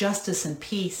 justice, and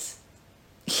peace,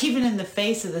 even in the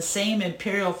face of the same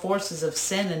imperial forces of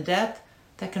sin and death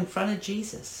that confronted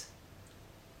Jesus.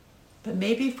 But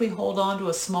maybe if we hold on to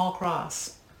a small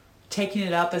cross, taking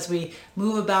it up as we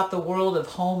move about the world of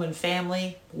home and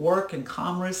family, work and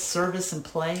commerce, service and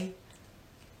play,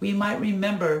 we might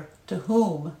remember to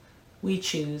whom we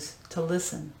choose to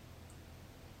listen.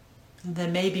 And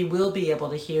then maybe we'll be able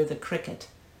to hear the cricket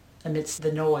amidst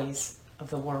the noise of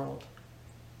the world.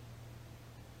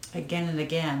 Again and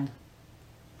again,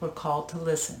 we're called to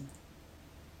listen.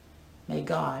 May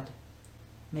God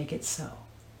make it so.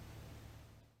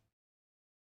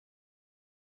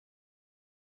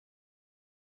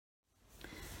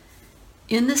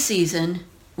 In the season,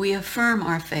 we affirm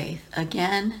our faith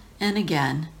again and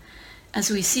again as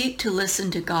we seek to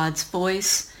listen to God's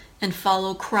voice and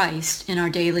follow Christ in our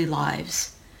daily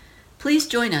lives. Please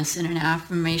join us in an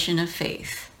affirmation of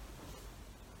faith.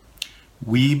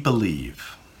 We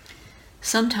believe.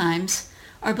 Sometimes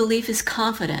our belief is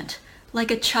confident,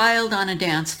 like a child on a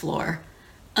dance floor,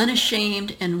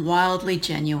 unashamed and wildly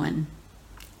genuine.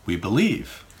 We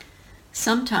believe.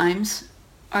 Sometimes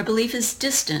our belief is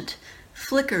distant,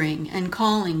 flickering and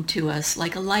calling to us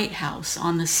like a lighthouse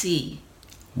on the sea.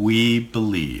 We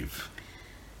believe.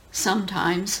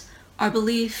 Sometimes our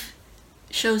belief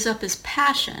shows up as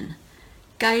passion,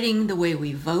 guiding the way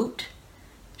we vote,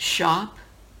 shop,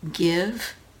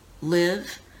 give,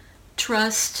 live,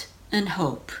 trust, and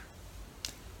hope.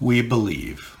 We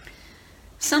believe.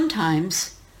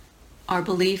 Sometimes our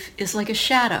belief is like a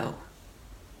shadow,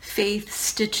 faith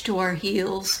stitched to our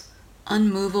heels,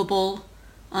 unmovable,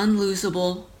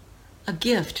 unlosable, a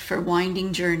gift for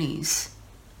winding journeys.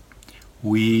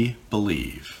 We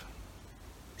believe.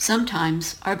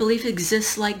 Sometimes our belief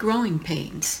exists like growing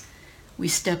pains. We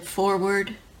step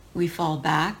forward, we fall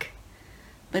back,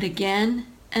 but again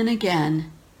and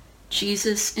again,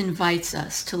 Jesus invites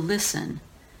us to listen,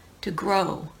 to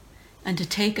grow, and to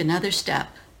take another step.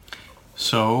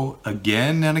 So,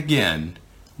 again and again,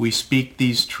 we speak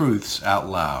these truths out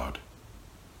loud.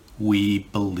 We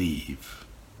believe.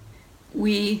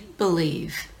 We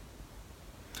believe.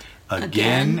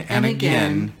 Again and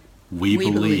again, we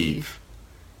believe.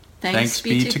 Thanks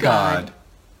be to God.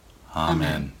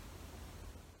 Amen.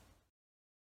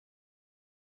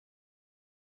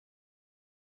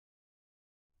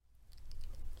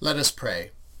 Let us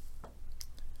pray.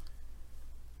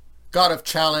 God of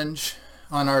challenge,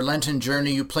 on our Lenten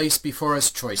journey you place before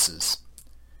us choices.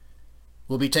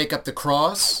 Will we take up the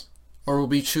cross, or will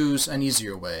we choose an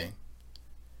easier way?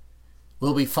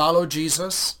 Will we follow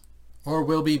Jesus, or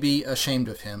will we be ashamed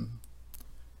of him?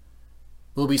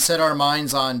 Will we set our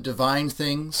minds on divine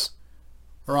things,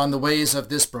 or on the ways of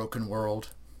this broken world?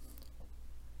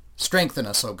 Strengthen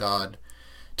us, O God,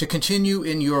 to continue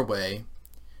in your way,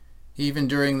 even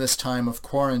during this time of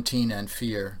quarantine and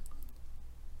fear.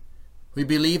 We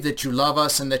believe that you love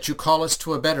us and that you call us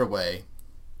to a better way.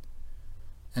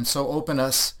 And so open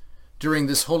us during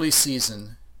this holy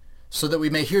season so that we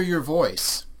may hear your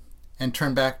voice and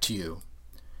turn back to you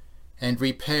and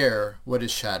repair what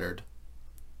is shattered.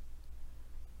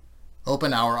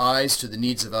 Open our eyes to the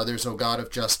needs of others, O God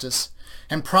of justice,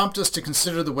 and prompt us to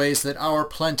consider the ways that our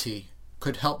plenty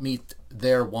could help meet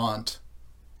their want.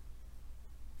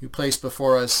 You place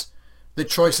before us the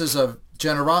choices of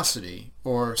generosity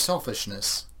or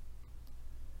selfishness.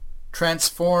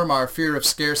 Transform our fear of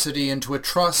scarcity into a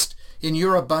trust in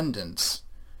your abundance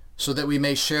so that we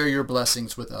may share your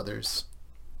blessings with others.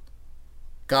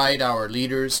 Guide our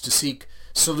leaders to seek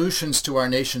solutions to our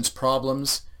nation's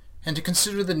problems and to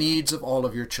consider the needs of all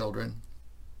of your children.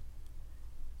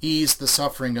 Ease the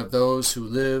suffering of those who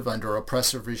live under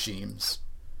oppressive regimes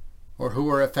or who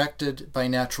are affected by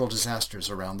natural disasters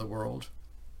around the world.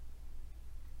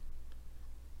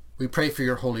 We pray for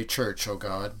your holy church, O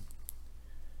God.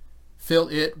 Fill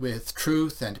it with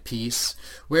truth and peace.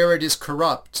 Where it is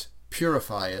corrupt,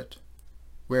 purify it.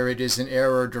 Where it is in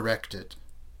error, direct it.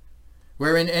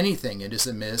 Where in anything it is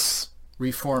amiss,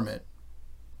 reform it.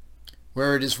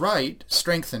 Where it is right,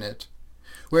 strengthen it.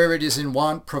 Where it is in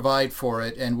want, provide for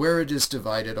it. And where it is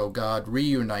divided, O God,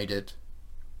 reunite it.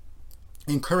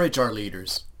 Encourage our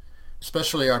leaders,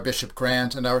 especially our Bishop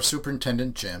Grant and our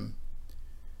Superintendent Jim.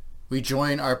 We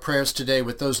join our prayers today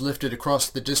with those lifted across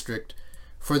the district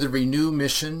for the Renew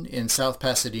Mission in South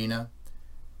Pasadena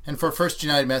and for First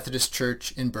United Methodist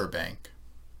Church in Burbank.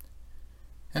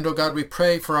 And, O God, we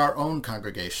pray for our own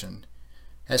congregation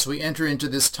as we enter into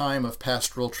this time of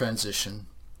pastoral transition.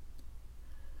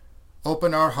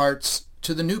 Open our hearts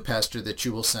to the new pastor that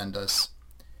you will send us,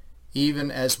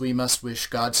 even as we must wish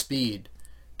Godspeed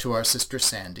to our sister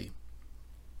Sandy.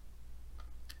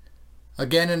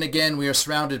 Again and again we are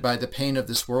surrounded by the pain of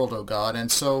this world, O God, and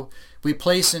so we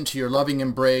place into your loving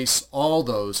embrace all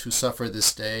those who suffer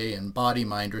this day in body,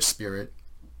 mind, or spirit.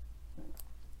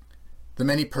 The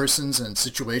many persons and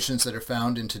situations that are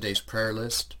found in today's prayer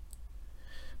list,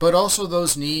 but also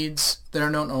those needs that are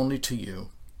known only to you.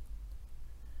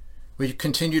 We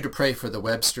continue to pray for the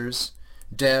Websters,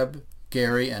 Deb,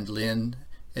 Gary, and Lynn,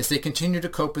 as they continue to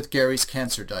cope with Gary's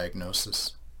cancer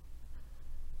diagnosis.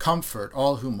 Comfort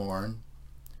all who mourn,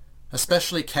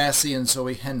 especially Cassie and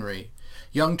Zoe Henry,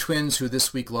 young twins who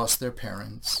this week lost their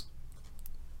parents.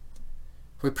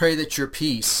 We pray that your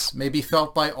peace may be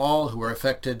felt by all who are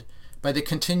affected by the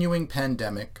continuing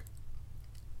pandemic,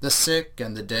 the sick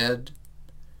and the dead,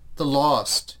 the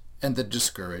lost and the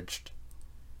discouraged,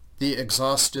 the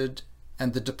exhausted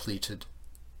and the depleted.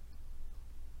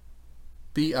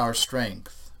 Be our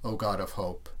strength, O God of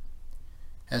hope,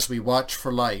 as we watch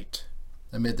for light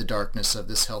amid the darkness of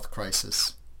this health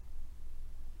crisis.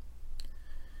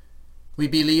 We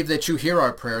believe that you hear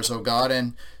our prayers, O God,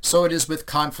 and so it is with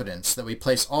confidence that we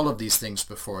place all of these things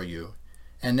before you,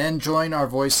 and then join our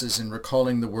voices in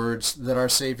recalling the words that our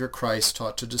Savior Christ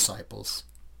taught to disciples.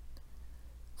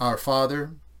 Our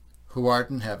Father, who art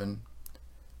in heaven,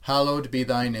 hallowed be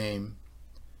thy name.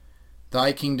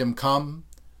 Thy kingdom come,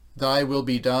 thy will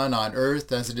be done on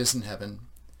earth as it is in heaven.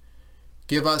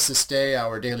 Give us this day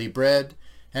our daily bread,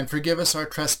 and forgive us our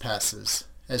trespasses,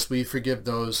 as we forgive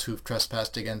those who've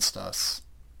trespassed against us.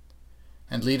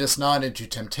 And lead us not into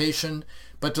temptation,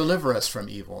 but deliver us from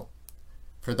evil.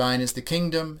 For thine is the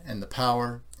kingdom, and the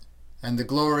power, and the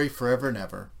glory forever and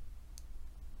ever.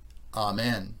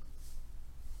 Amen.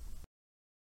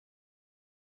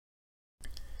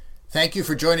 Thank you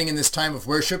for joining in this time of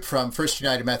worship from First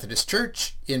United Methodist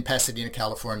Church in Pasadena,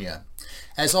 California.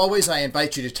 As always, I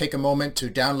invite you to take a moment to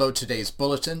download today's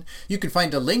bulletin. You can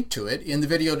find a link to it in the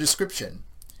video description.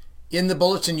 In the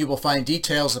bulletin, you will find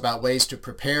details about ways to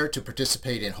prepare to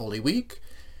participate in Holy Week,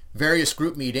 various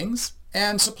group meetings,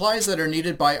 and supplies that are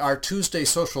needed by our Tuesday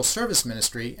Social Service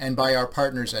Ministry and by our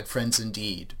partners at Friends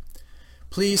Indeed.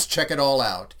 Please check it all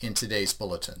out in today's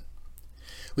bulletin.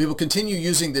 We will continue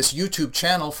using this YouTube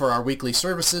channel for our weekly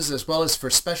services as well as for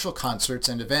special concerts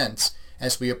and events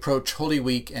as we approach Holy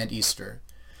Week and Easter.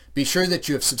 Be sure that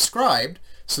you have subscribed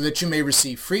so that you may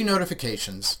receive free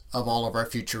notifications of all of our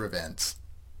future events.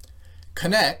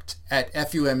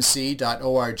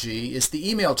 Connect@fumc.org is the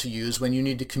email to use when you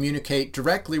need to communicate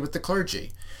directly with the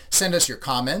clergy. Send us your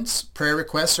comments, prayer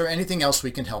requests, or anything else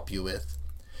we can help you with.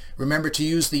 Remember to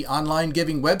use the online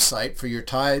giving website for your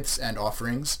tithes and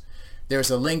offerings. There's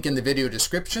a link in the video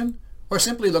description, or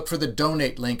simply look for the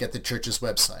donate link at the church's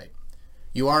website.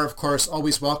 You are, of course,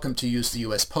 always welcome to use the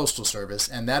U.S. Postal Service,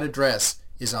 and that address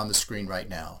is on the screen right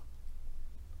now.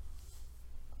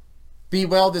 Be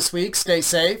well this week, stay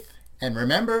safe, and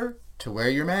remember to wear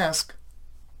your mask.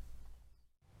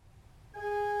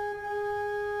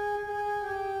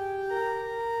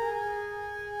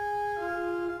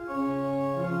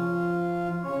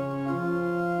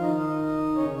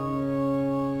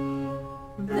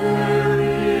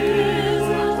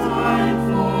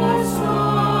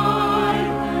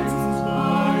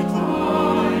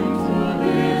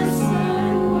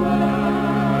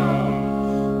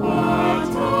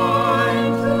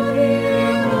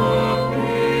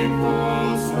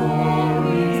 Soul.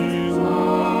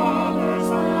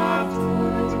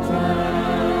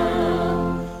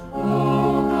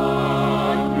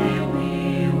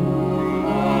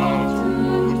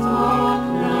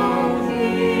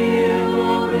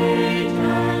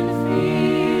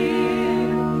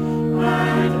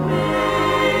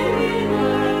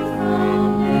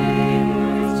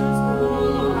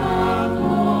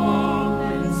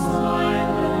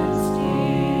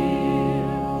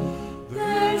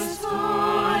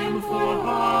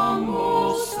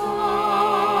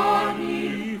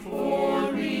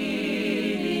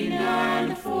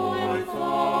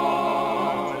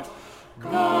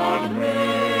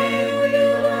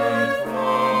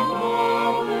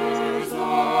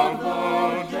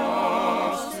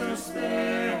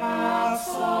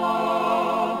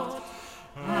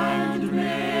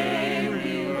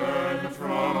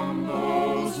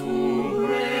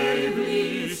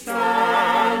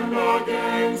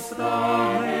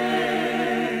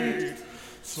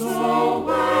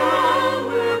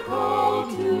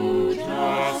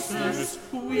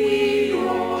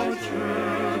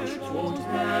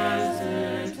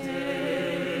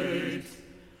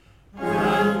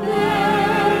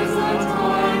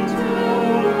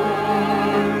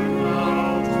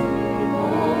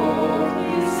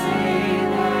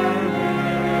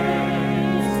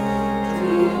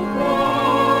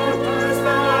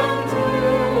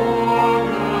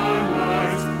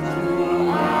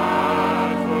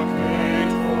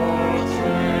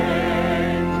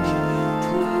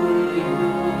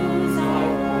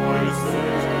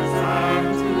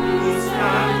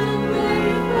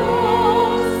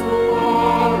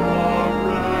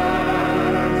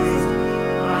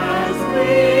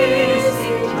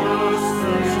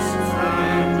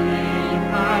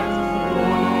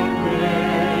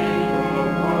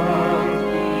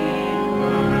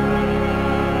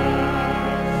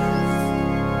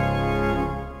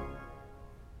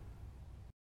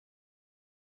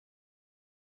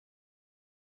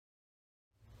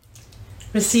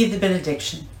 Receive the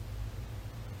benediction.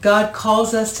 God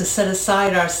calls us to set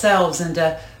aside ourselves and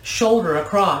to shoulder a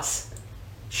cross,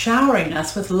 showering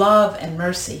us with love and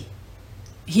mercy,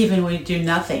 even when we do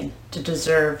nothing to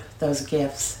deserve those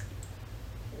gifts.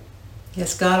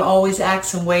 Yes, God always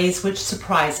acts in ways which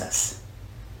surprise us.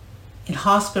 In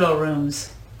hospital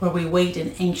rooms where we wait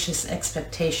in anxious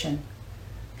expectation,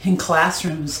 in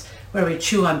classrooms where we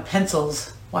chew on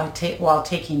pencils while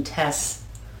taking tests,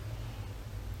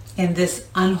 in this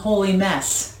unholy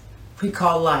mess we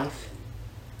call life,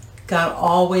 God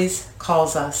always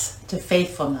calls us to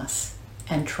faithfulness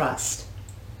and trust.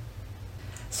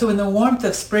 So in the warmth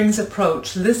of spring's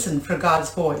approach, listen for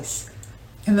God's voice.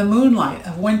 In the moonlight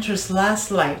of winter's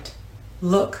last light,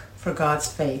 look for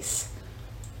God's face.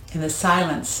 In the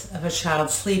silence of a child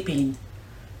sleeping,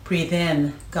 breathe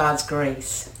in God's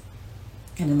grace.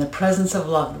 And in the presence of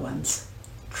loved ones,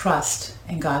 trust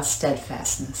in God's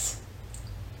steadfastness.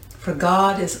 For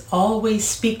God is always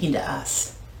speaking to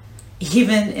us,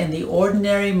 even in the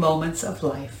ordinary moments of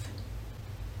life.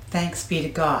 Thanks be to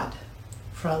God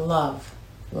for a love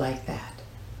like that.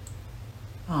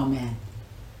 Amen.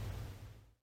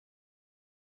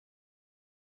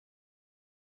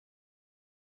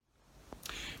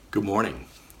 Good morning.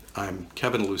 I'm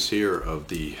Kevin Lucier of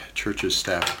the Church's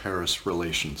Staff Parish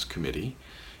Relations Committee,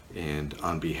 and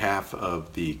on behalf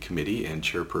of the committee and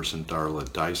Chairperson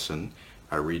Darla Dyson,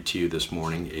 I read to you this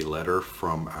morning a letter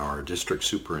from our District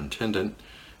Superintendent,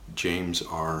 James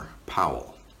R.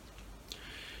 Powell.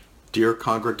 Dear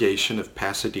Congregation of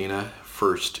Pasadena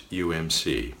First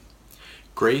UMC,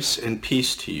 grace and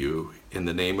peace to you in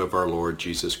the name of our Lord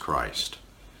Jesus Christ.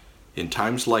 In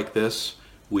times like this,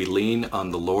 we lean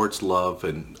on the Lord's love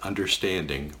and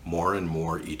understanding more and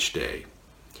more each day.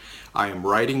 I am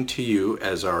writing to you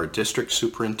as our District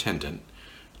Superintendent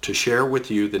to share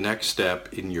with you the next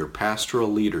step in your pastoral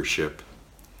leadership.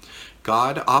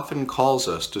 God often calls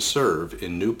us to serve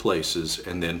in new places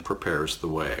and then prepares the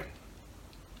way.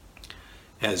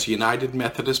 As United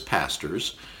Methodist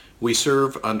pastors, we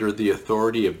serve under the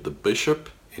authority of the bishop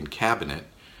and cabinet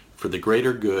for the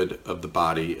greater good of the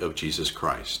body of Jesus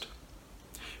Christ.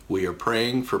 We are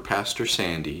praying for Pastor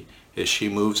Sandy as she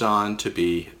moves on to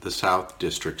be the South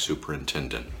District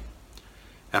Superintendent.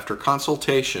 After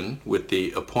consultation with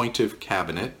the appointive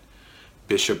cabinet,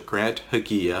 Bishop Grant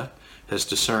Hagia has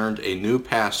discerned a new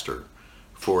pastor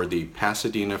for the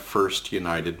Pasadena First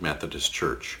United Methodist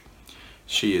Church.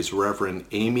 She is Reverend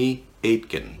Amy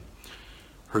Aitken.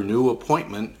 Her new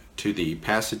appointment to the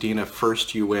Pasadena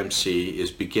First UMC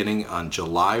is beginning on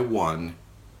July 1,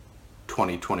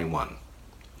 2021.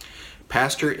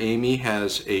 Pastor Amy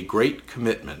has a great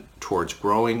commitment towards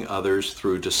growing others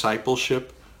through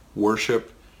discipleship,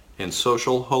 worship, and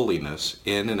social holiness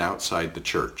in and outside the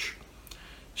church.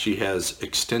 She has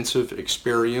extensive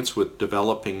experience with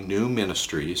developing new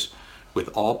ministries with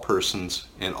all persons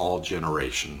and all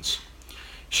generations.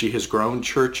 She has grown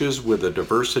churches with a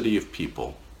diversity of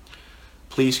people.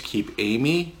 Please keep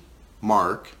Amy,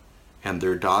 Mark, and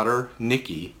their daughter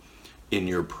Nikki in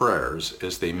your prayers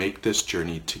as they make this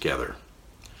journey together.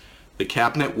 The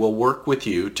cabinet will work with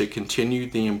you to continue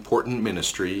the important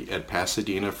ministry at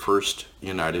Pasadena First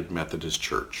United Methodist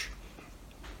Church.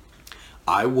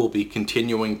 I will be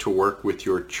continuing to work with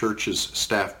your church's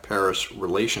Staff Parish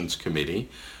Relations Committee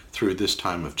through this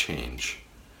time of change.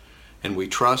 And we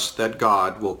trust that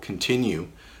God will continue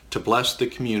to bless the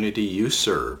community you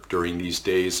serve during these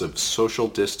days of social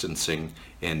distancing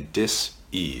and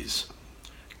dis-ease.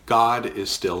 God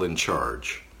is still in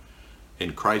charge.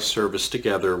 In Christ's service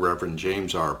together, Reverend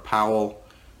James R. Powell,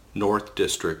 North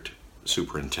District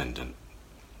Superintendent.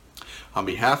 On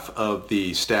behalf of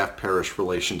the Staff Parish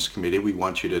Relations Committee, we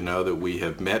want you to know that we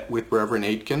have met with Reverend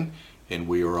Aitken, and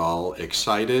we are all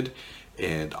excited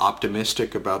and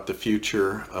optimistic about the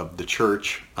future of the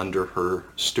church under her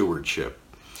stewardship.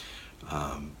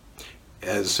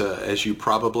 As you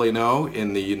probably know,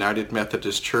 in the United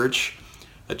Methodist Church,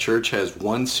 a church has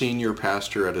one senior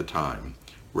pastor at a time.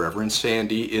 Reverend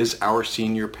Sandy is our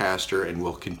senior pastor and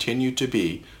will continue to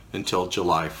be until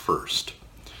July 1st.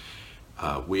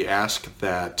 We ask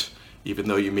that, even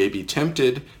though you may be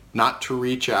tempted, not to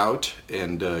reach out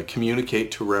and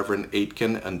communicate to Reverend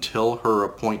Aitken until her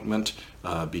appointment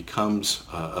becomes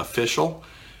official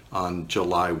on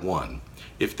July 1.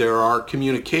 If there are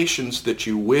communications that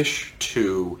you wish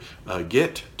to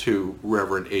get to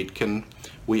Reverend Aitken,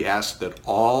 we ask that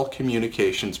all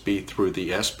communications be through the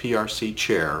SPRC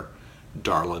chair,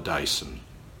 Darla Dyson.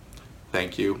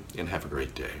 Thank you and have a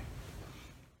great day.